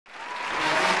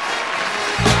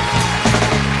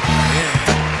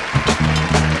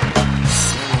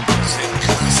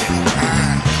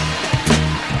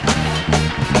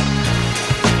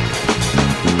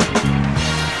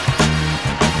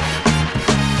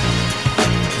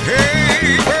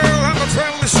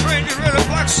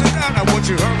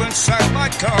Won't you hurry inside my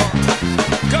car?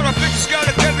 Got a big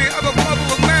gotta get me I'm a bubble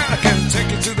of man. I can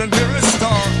take you to the nearest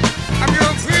star. I'm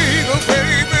your vehicle,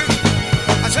 baby.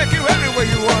 I take you anywhere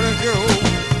you wanna go.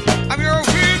 I'm your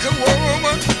vehicle,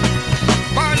 woman.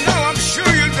 By now I'm sure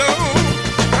you know.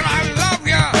 But I love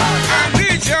ya, I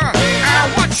need ya,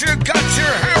 I want you, got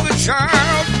your heaven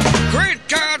child. Great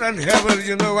God in heaven,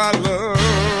 you know I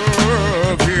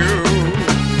love you.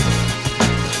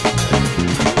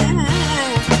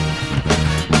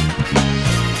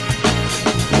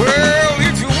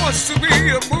 To be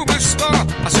a movie star,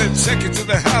 I said take you to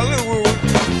the Hollywood.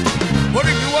 What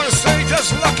if you want to say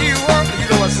just lucky you are? You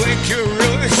know I think you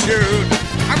really should.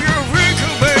 I'm your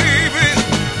vehicle, baby.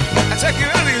 I take you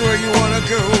anywhere you want to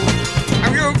go.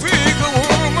 I'm your vehicle,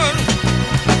 woman.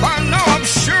 By now I'm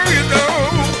sure you know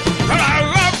that I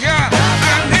love ya,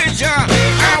 I need ya,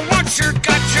 I want you,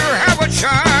 got you, have a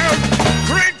child.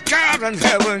 Great God in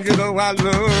heaven, you know I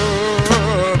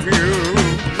love you.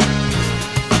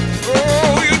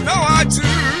 Oh, you know I do.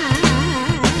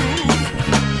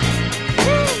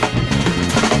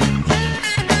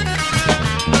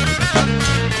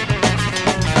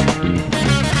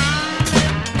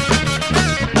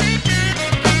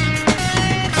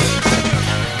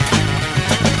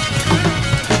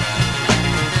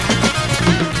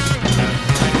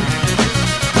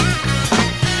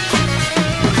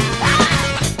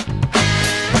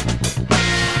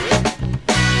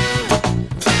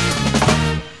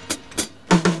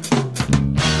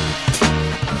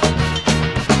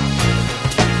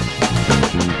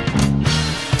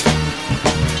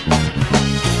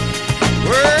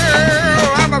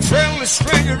 Friendly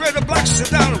stranger in a black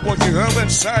sedan. Won't you hurry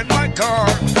inside my car?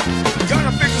 Got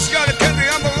a big got a candy,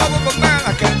 I'm a lovable man.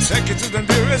 I can take you to the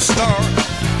nearest star.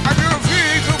 I'm your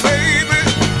vehicle, baby.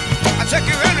 I take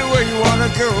you anywhere you wanna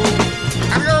go.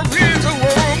 I'm your vehicle,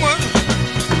 woman.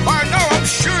 By now I'm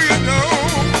sure you know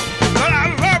that I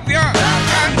love ya,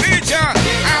 I need ya,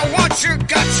 I want you,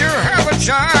 got you, have a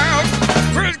child.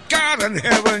 Great God in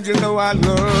heaven, you know I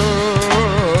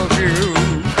love you.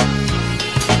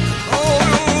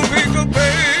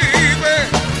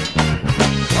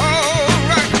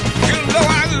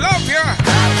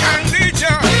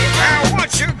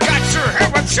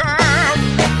 Child,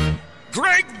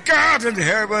 great God in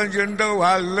heaven, you know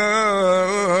I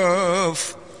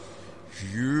love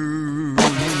you.